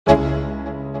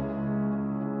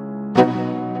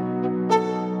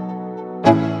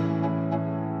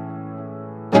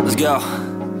Yo,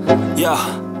 yo,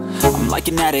 I'm like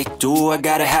an addict, do I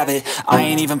gotta have it. I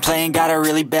ain't even playing, got a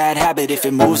really bad habit. If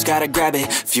it moves, gotta grab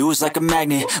it, fuse like a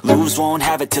magnet. Lose, won't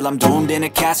have it till I'm doomed in a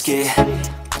casket.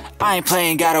 I ain't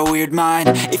playing, got a weird mind.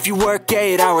 If you work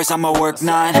 8 hours, I'ma work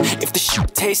 9. If the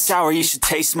shit tastes sour, you should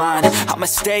taste mine. I'ma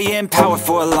stay in power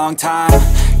for a long time.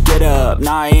 Get up,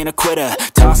 nah, I ain't a quitter.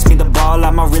 Toss me the ball,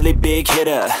 I'm a really big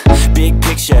hitter. Big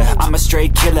picture, I'm a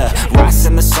straight killer.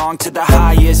 Rising the song to the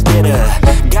highest bidder.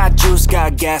 Got juice,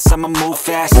 got gas, I'ma move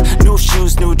fast. New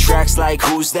shoes, new tracks, like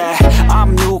who's that?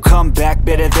 I'm new, come back,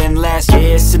 better than last.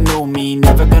 Yeah, it's a new me,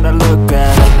 never gonna look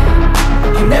back.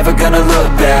 I'm never gonna look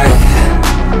back.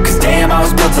 Cause damn, I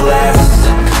was built to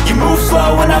last. You move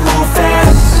slow and I move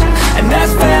fast, and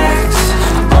that's facts.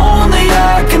 Only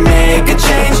I can make a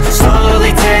change.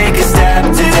 Slowly take a step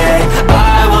today.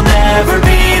 I will never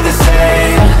be the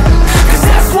same. Cause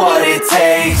that's what it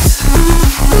takes.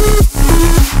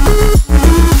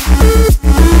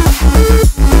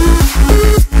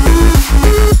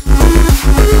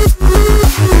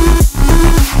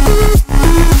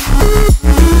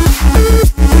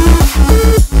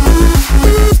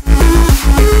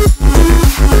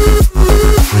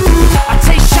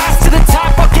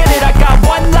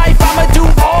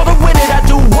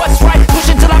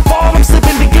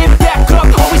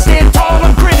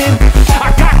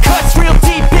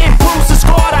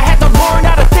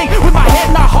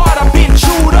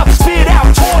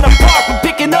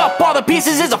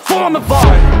 Is a form of art.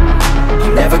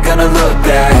 I'm never gonna look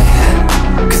back.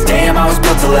 Cause damn, I was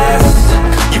built to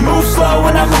last. You move slow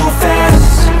and I move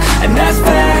fast, and that's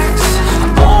facts.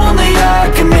 Only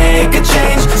I can make a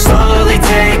change. Slowly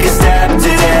take a step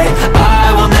today.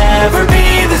 I will never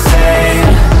be the same.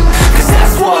 Cause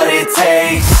that's what it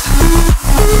takes.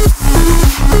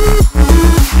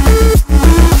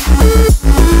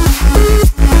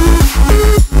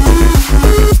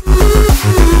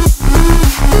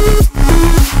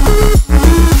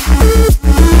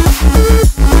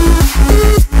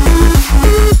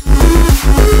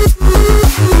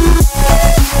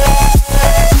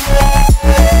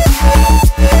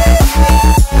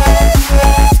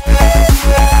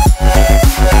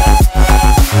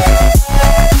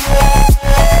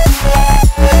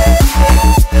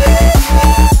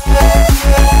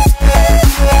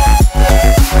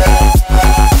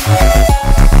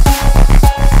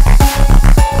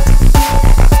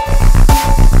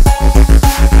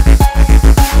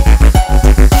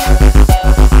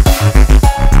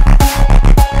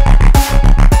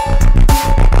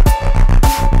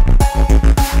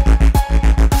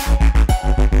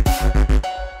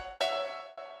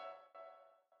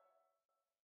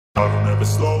 I don't ever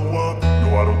slow up,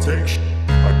 no I don't take shit.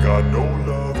 I got no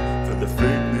love for the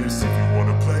fakeness. If you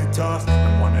wanna play tough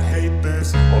and wanna hate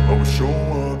this, I'll always show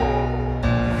up.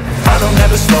 I don't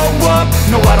ever slow up,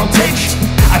 no I don't take shit.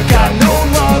 I got no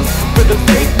love for the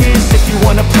fakeness. If you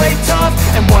wanna play tough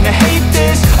and wanna hate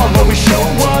this, I'll always show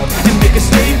up and make a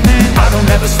statement. I don't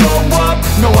ever slow up,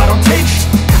 no I don't take shit.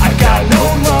 I got no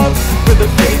love for the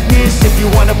fakeness. If you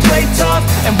wanna play tough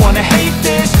and wanna hate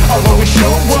this, I'll always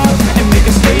show up and make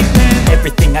a statement.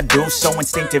 Everything I do so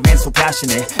instinctive and so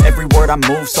passionate. Every word I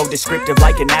move so descriptive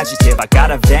like an adjective. I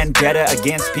got a vendetta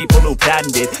against people who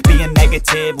patented being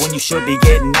negative when you should be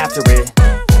getting after it.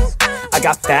 I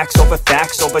got facts over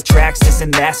tracks, this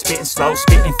and that. Spitting slow,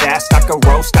 spitting fast. I could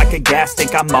roast, I could gas.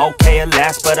 Think I'm okay at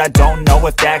last, but I don't know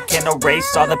if that can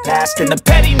erase all the past. And the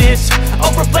pettiness, a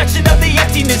reflection of the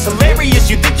emptiness. Hilarious,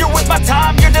 you think you're with my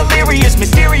time, you're delirious.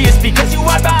 Mysterious, because you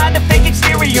hide behind a fake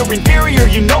exterior. Inferior,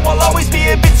 you know I'll always be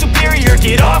a bit superior.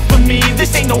 Get off of me,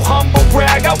 this ain't no humble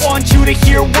brag. I want you to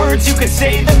hear words, you can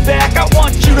say them back. I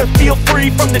want you to feel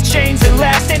free from the chains that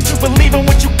last, and to believe in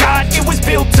what you got, it was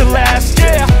built to last,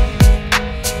 yeah.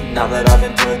 Now that I've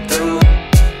been put through,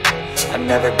 I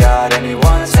never got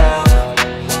anyone's help.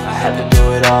 I had to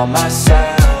do it all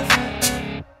myself.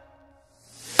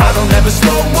 I don't ever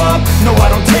slow up, no I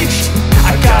don't take shit.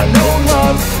 I got no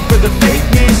love for the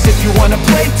fakeness. If you wanna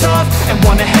play tough and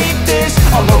wanna hate this,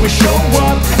 I'll always show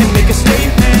up and make a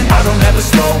statement. I don't ever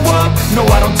slow up, no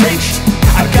I don't take shit.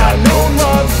 I got no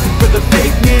love for the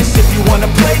fakeness. If you wanna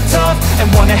play tough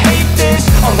and wanna hate this,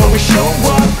 I'll always show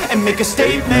up and make a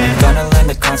statement. Gonna learn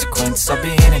the consequence of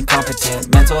being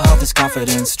incompetent. Mental health is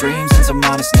confidence, dreams and some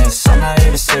honestness. I'm not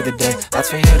here to save the day, that's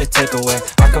for you to take away.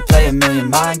 I could play a million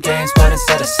mind games, but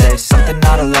instead I say something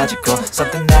not illogical,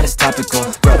 something that is topical.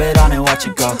 Rub it on and watch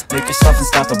it go, make yourself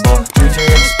unstoppable. Dreams are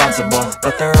irresponsible,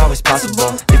 but they're always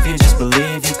possible. If you just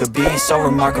believe, you could be so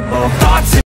remarkable. Thoughts